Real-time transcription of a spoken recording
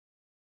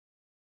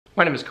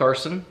My name is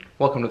Carson.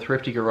 Welcome to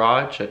Thrifty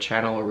Garage, a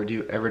channel where we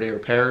do everyday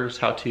repairs,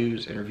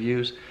 how-tos, and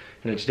reviews.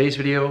 And in today's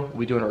video,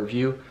 we'll be doing a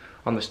review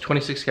on this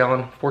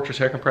 26-gallon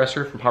Fortress air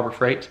compressor from Harbor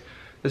Freight.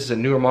 This is a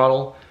newer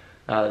model.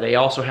 They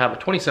also have a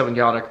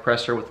 27-gallon air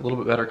compressor with a little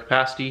bit better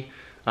capacity,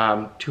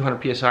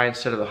 200 PSI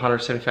instead of the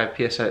 175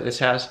 PSI that this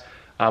has.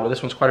 But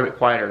this one's quite a bit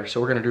quieter. So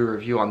we're going to do a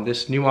review on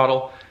this new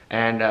model.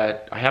 And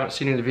I haven't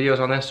seen any of the videos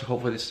on this, so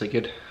hopefully this is a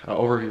good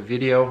overview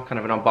video, kind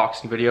of an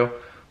unboxing video.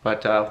 But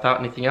without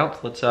anything else,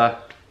 let's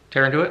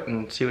tear into it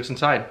and see what's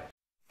inside.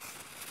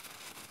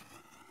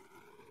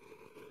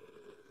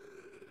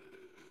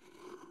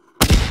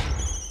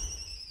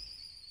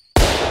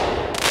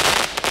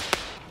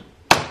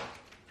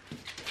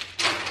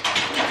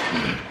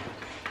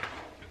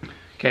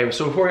 Okay,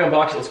 so before we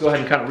unbox it, let's go ahead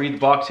and kind of read the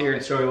box here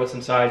and show you what's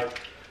inside.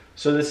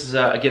 So this is,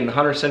 again, the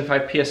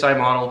 175 PSI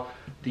model.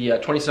 The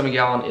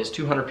 27-gallon is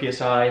 200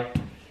 PSI.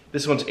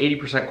 This one's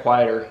 80%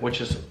 quieter,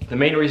 which is the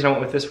main reason I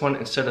went with this one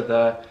instead of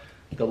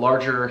the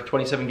larger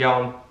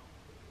 27-gallon.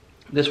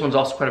 This one's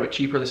also quite a bit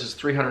cheaper. This is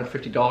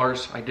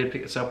 $350. I did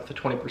pick this up with a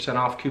 20%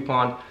 off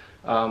coupon.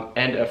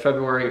 End of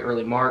February,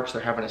 early March,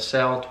 they're having a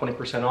sale,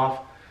 20% off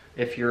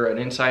if you're an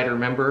insider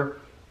member.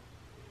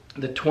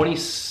 The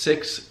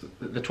 26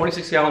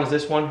 gallon is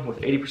this one with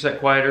 80%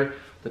 quieter.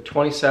 The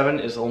 27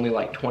 is only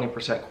like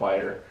 20%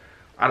 quieter.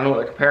 I don't know what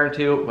they're comparing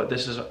to, but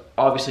this is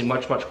obviously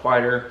much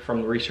quieter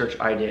from the research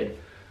I did.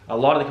 A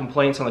lot of the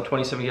complaints on the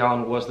 27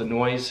 gallon was the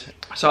noise.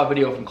 I saw a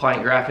video from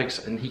Client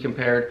Graphics and he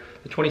compared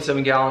the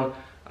 27 gallon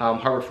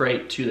Harbor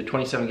Freight to the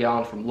 27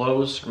 gallon from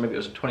Lowe's, or maybe it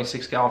was a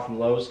 26 gallon from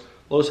Lowe's.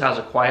 Lowe's has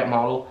a quiet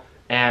model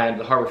and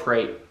the Harbor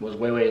Freight was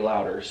way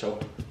louder. So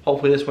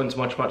hopefully this one's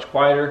much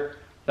quieter.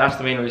 That's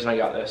the main reason I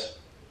got this.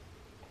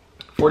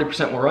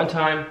 40% more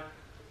runtime,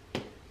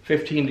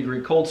 15-degree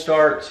cold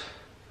start.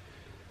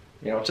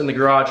 You know, it's in the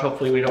garage.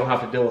 Hopefully we don't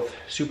have to deal with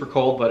super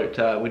cold,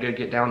 but we did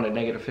get down to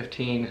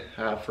 -15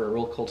 for a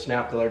real cold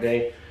snap the other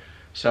day.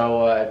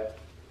 So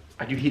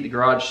I do heat the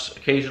garage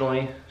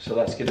occasionally, so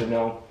that's good to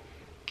know.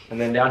 And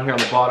then down here on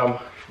the bottom,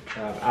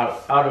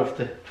 out of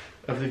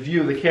the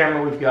view of the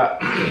camera, we've got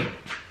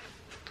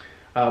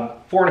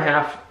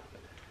 4.5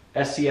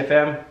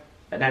 SCFM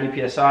at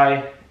 90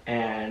 PSI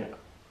and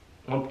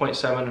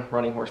 1.7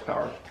 running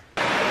horsepower.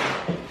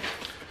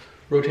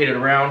 Rotate it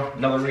around.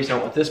 Another reason I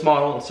went with this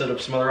model instead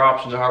of some other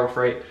options at Harbor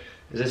Freight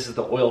is this is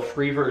the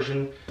oil-free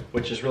version,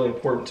 which is really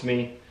important to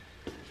me.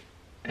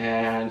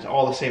 And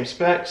all the same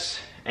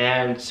specs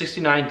and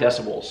 69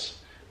 decibels,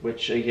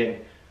 which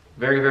again,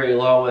 very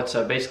low. It's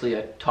basically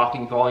a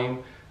talking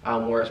volume,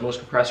 whereas most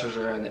compressors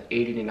are in the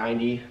 80 to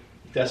 90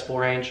 decibel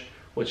range,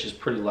 which is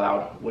pretty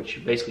loud, which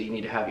you basically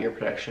need to have ear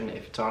protection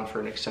if it's on for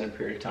an extended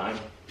period of time.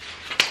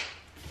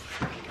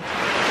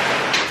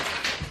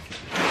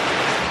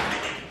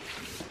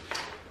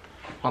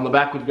 On the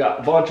back, we've got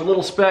a bunch of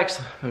little specs.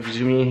 If you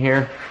zoom in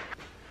here,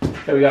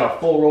 okay, we got a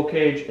full roll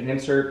cage, an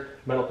insert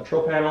metal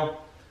control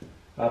panel.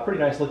 Pretty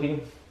nice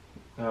looking.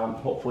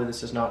 Hopefully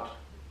this is not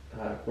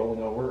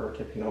rolling over or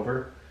tipping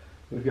over.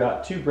 We've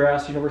got 2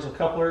 brass universal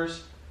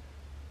couplers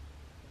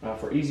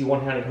for easy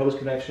one-handed hose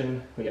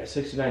connection. We got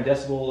 69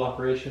 decibel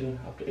operation,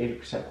 up to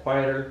 80%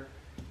 quieter.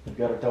 We've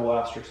got a double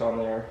asterisk on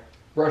there.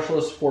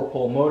 Brushless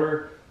 4-pole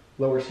motor,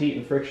 lowers heat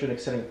and friction,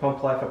 extending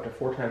pump life up to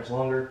 4 times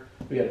longer.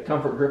 We got a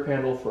comfort grip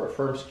handle for a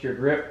firm, secure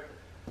grip.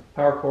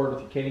 Power cord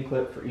with a caning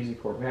clip for easy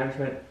cord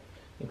management.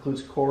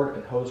 Includes cord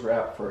and hose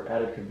wrap for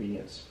added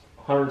convenience.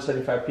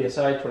 175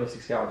 PSI,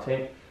 26-gallon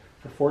tank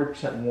for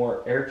 40%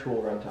 more air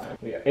tool runtime.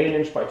 We got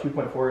 8-inch by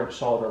 2.4-inch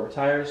solid rubber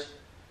tires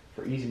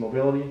for easy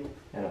mobility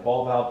and a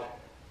ball valve.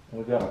 And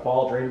we've got a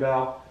ball drain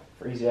valve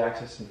for easy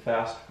access and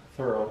fast,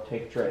 thorough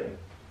tank drain.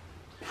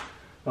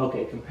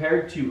 Okay,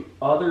 compared to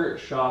other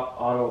shop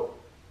auto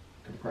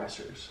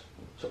compressors.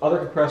 So other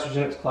compressors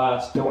in its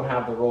class don't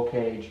have the roll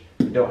cage,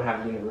 they don't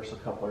have the universal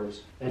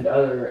couplers, and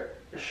other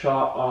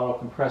shop auto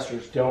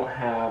compressors don't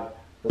have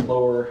the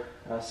lower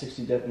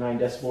 69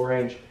 decibel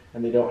range,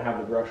 and they don't have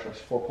the brushless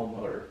 4-pole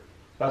motor.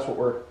 That's what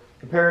we're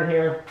comparing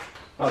here.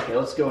 Okay,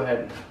 let's go ahead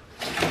and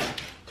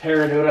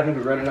tear into it. I think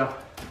we've read enough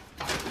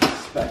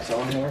specs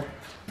on here.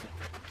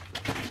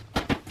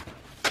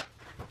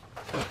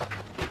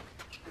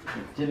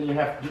 Didn't even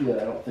have to do that,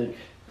 I don't think.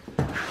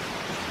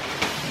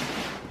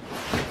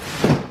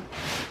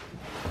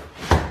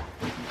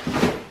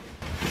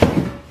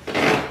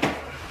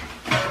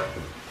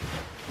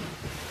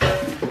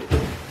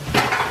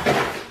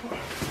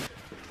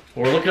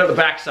 We're looking at the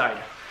back side.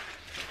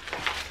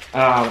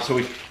 So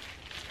it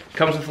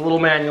comes with a little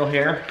manual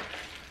here.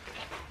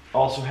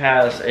 Also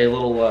has a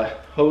little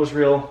hose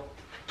reel.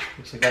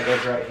 Looks like that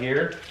goes right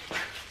here.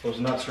 Those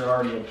nuts are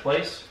already in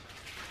place.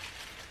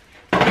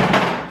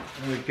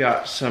 And we've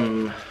got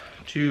some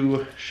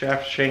 2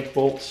 shaft shank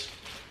bolts.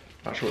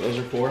 Not sure what those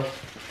are for.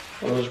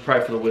 Well, those are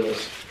probably for the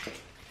wheels.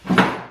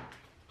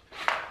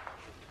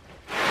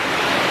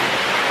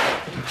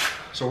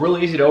 So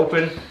really easy to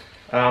open.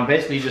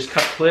 Basically you just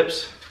cut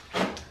clips.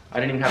 I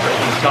didn't even have to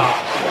open the top.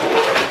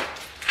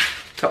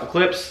 Couple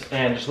clips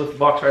and just lift the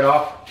box right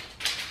off.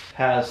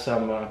 Has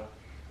some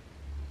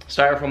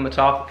styrofoam on the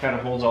top that kind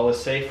of holds all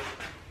this safe.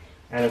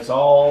 And it's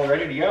all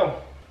ready to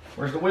go.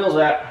 Where's the wheels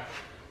at?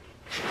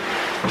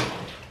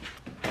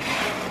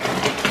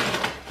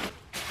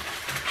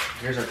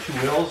 Here's our 2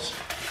 wheels,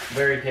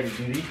 very heavy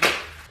duty.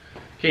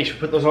 Okay, so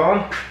put those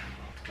on.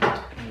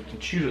 And you can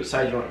choose what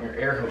side you want your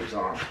air hose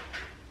on. So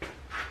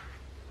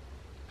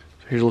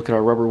here's a look at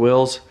our rubber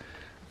wheels.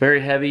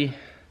 Very heavy,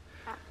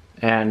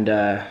 and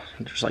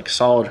just like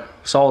solid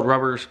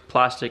rubbers,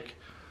 plastic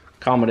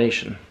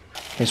combination.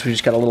 Okay, so we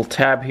just got a little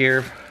tab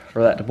here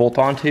for that to bolt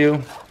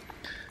onto.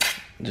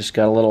 Just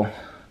got a little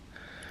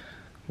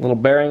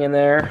bearing in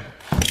there.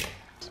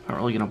 It's not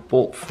really gonna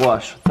bolt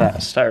flush with that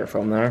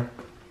styrofoam there.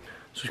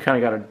 So we've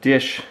kind of got a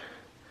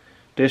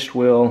dished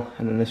wheel,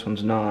 and then this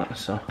one's not,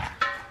 so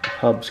the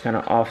hub's kind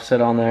of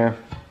offset on there.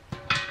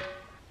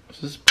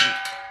 This is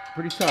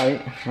pretty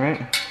tight, right?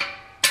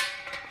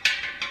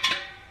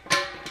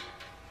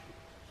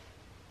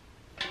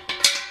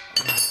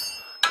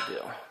 Good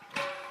deal.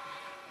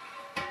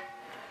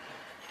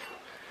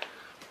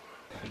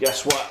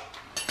 Guess what?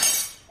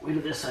 We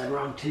did this side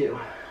wrong too.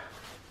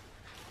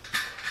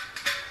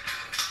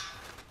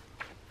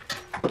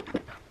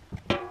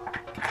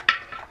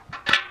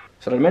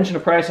 So to mention the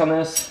price on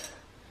this,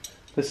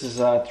 this is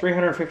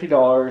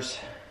 $350.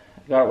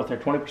 I got it with their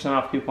 20%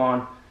 off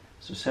coupon,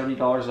 so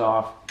 $70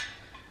 off.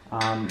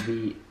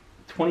 The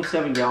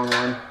 27-gallon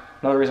one,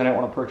 another reason I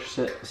didn't want to purchase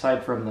it,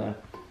 aside from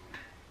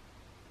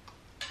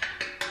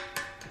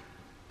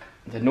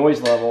the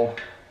noise level,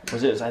 I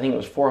think it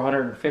was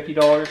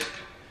 $450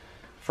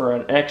 for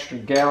an extra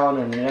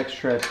gallon and an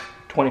extra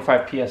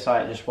 25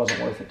 PSI. It just wasn't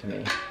worth it to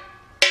me.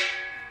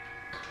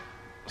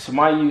 So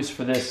my use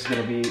for this is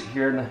going to be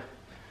here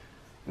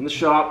in the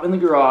shop, in the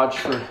garage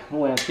for the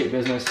landscape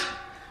business.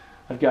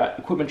 I've got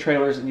equipment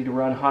trailers that need to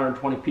run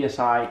 120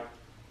 PSI.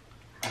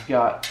 I've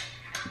got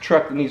a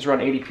truck that needs to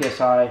run 80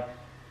 PSI.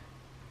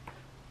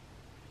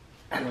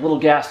 And a little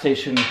gas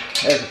station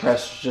air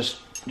compressor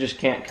just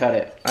can't cut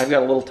it. I've got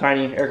a little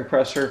tiny air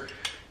compressor.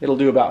 It'll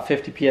do about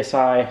 50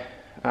 PSI.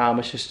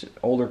 It's just an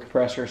older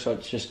compressor, so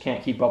it just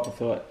can't keep up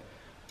with what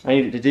I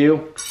need it to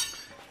do.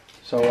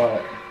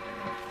 So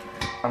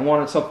I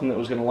wanted something that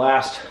was going to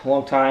last a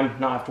long time,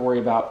 not have to worry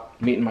about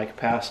meeting my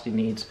capacity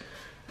needs.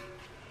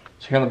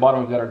 So here on the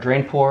bottom we've got our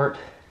drain port.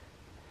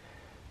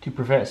 To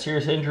prevent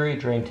serious injury,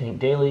 drain tank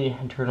daily.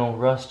 Internal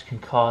rust can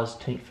cause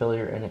tank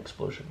failure and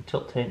explosion.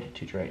 Tilt tank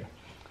to drain.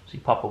 So you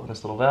pop open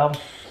this little valve.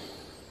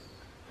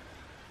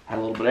 Add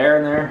a little bit of air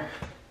in there.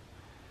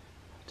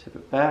 Tip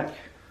it back.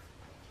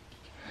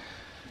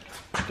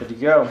 Good to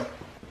go.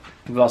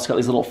 We've also got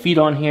these little feet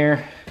on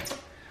here.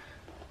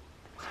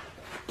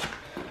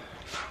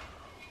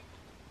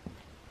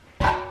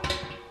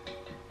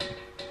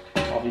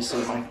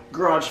 Obviously my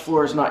garage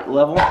floor is not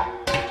level.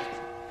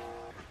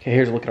 Okay,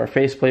 here's a look at our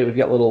faceplate. We've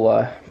got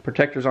little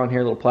protectors on here,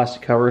 little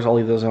plastic covers. I'll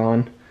leave those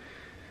on.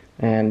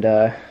 And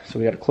so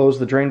we got to close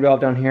the drain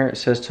valve down here. It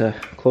says to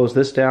close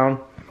this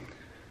down,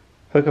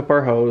 hook up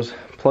our hose,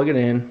 plug it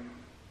in,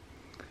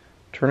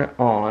 turn it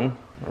on.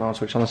 I'll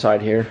switch on the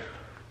side here,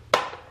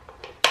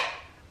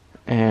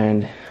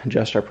 and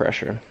adjust our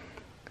pressure.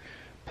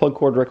 Plug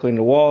cord directly into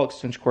the wall.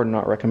 Extension cord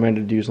not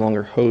recommended. To use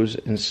longer hose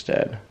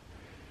instead.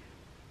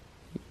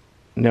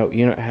 Note,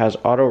 unit has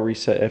auto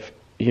reset. If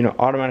unit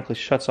automatically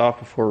shuts off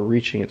before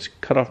reaching its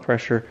cutoff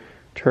pressure,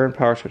 turn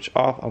power switch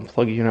off,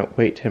 unplug unit,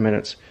 wait 10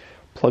 minutes,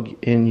 plug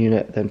in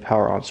unit, then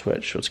power on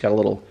switch. So it's got a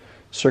little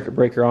circuit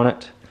breaker on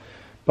it.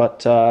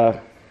 But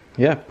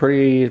yeah,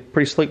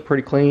 pretty slick,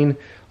 pretty clean.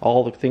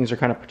 All the things are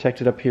kind of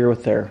protected up here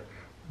with their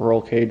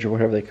roll cage or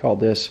whatever they call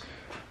this.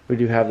 We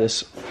do have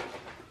this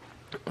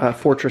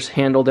fortress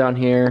handle down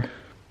here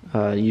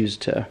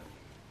used to,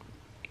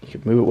 you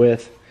could move it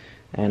with.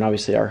 And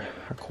obviously our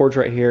cord's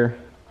right here.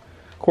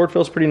 Cord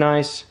feels pretty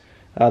nice.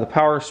 The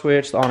power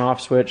switch, the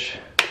on-off switch,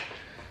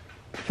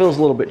 feels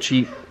a little bit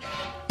cheap.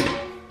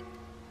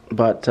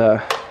 But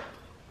so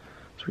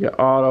we got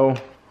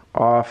auto,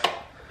 off.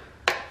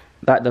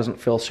 That doesn't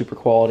feel super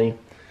quality.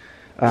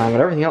 But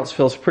everything else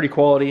feels pretty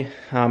quality.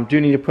 Do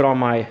need to put on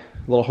my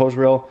little hose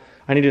reel.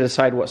 I need to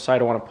decide what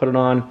side I want to put it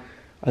on.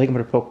 I think I'm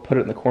going to put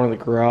it in the corner of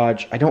the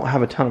garage. I don't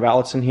have a ton of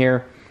outlets in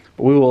here,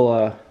 but we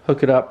will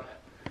hook it up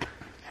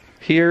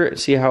here,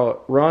 see how it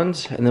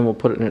runs, and then we'll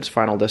put it in its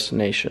final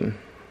destination.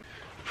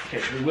 Okay,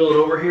 so we wheel it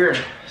over here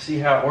and see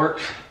how it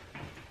works.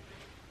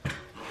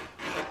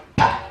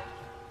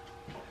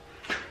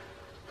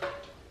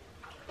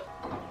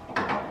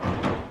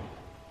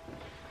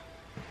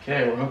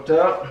 Okay, we're hooked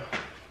up.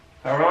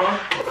 Power on. Wow.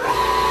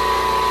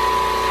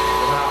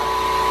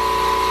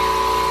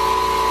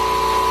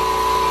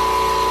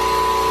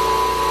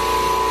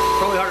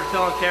 Probably hard to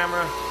tell on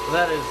camera, but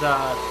that is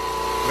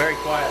very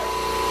quiet.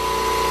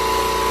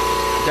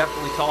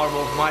 Definitely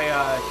tolerable. My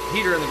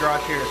heater in the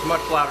garage here is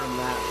much louder than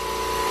that.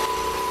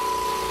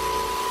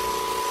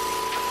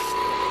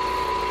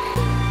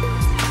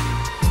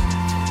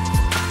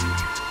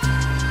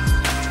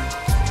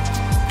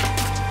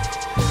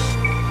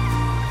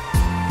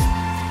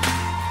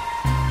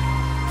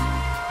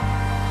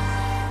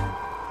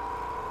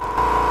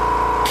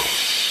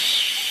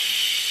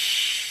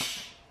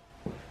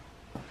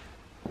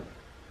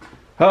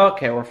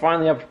 Okay, we're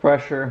finally up to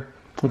pressure.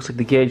 Looks like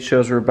the gauge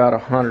shows we're about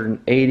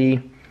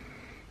 180.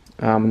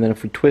 And then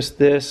if we twist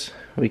this,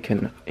 we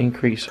can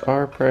increase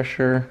our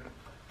pressure.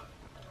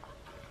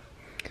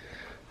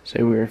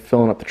 Say we were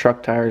filling up the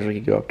truck tires, we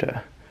could go up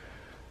to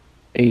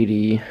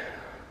 80.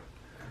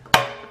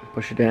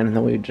 Push it in, and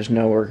then we just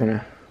know we're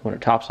gonna, when it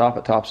tops off,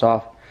 it tops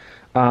off.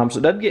 So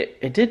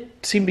it did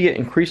seem to get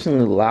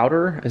increasingly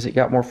louder as it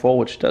got more full,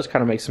 which does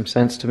kind of make some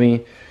sense to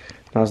me.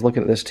 And I was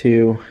looking at this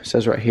too. It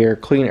says right here,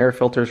 clean air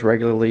filters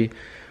regularly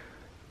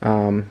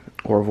or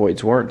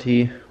avoids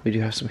warranty. We do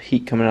have some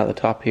heat coming out of the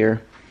top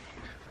here.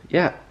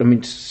 Yeah, I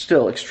mean,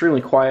 still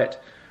extremely quiet.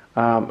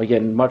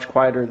 Again, much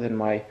quieter than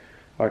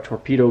our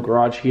torpedo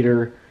garage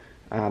heater,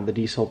 the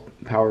diesel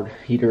powered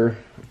heater.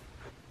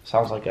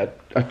 Sounds like a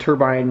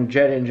turbine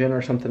jet engine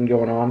or something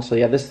going on. So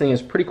yeah, this thing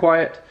is pretty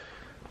quiet.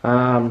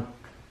 It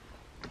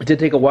did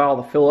take a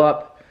while to fill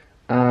up,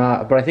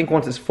 but I think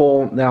once it's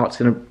full, now it's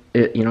gonna,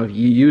 you know, if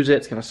you use it,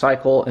 it's gonna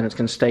cycle and it's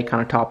gonna stay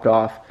kind of topped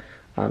off.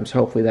 So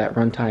hopefully that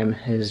runtime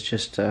is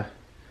just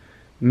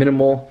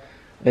minimal.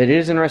 It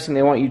is interesting.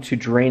 They want you to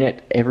drain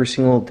it every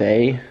single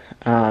day,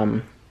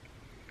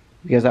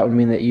 because that would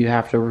mean that you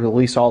have to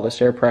release all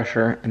this air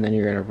pressure, and then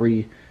you're gonna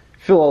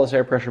refill all this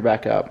air pressure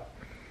back up.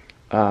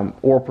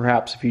 Or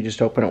perhaps if you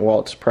just open it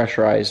while it's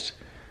pressurized,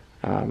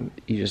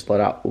 you just let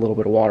out a little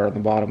bit of water on the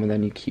bottom and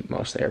then you keep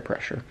most of the air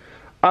pressure.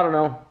 I don't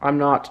know. I'm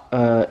not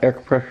air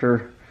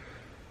compressor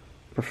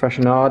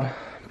professional,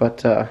 but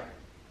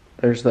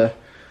there's the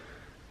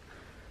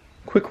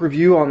quick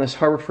review on this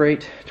Harbor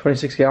Freight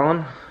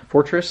 26-gallon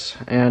Fortress,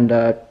 and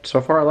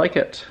so far I like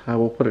it.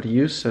 We'll put it to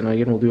use, and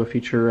again we'll do a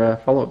future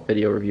follow-up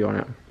video review on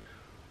it.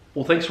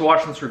 Well, thanks for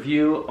watching this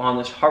review on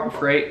this Harbor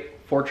Freight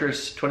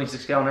Fortress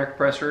 26-gallon air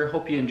compressor.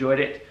 Hope you enjoyed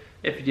it.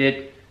 If you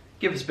did,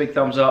 give us a big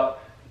thumbs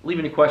up. Leave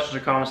any questions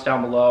or comments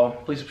down below.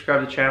 Please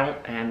subscribe to the channel,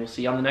 and we'll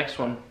see you on the next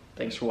one.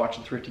 Thanks for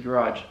watching Thrifty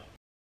Garage.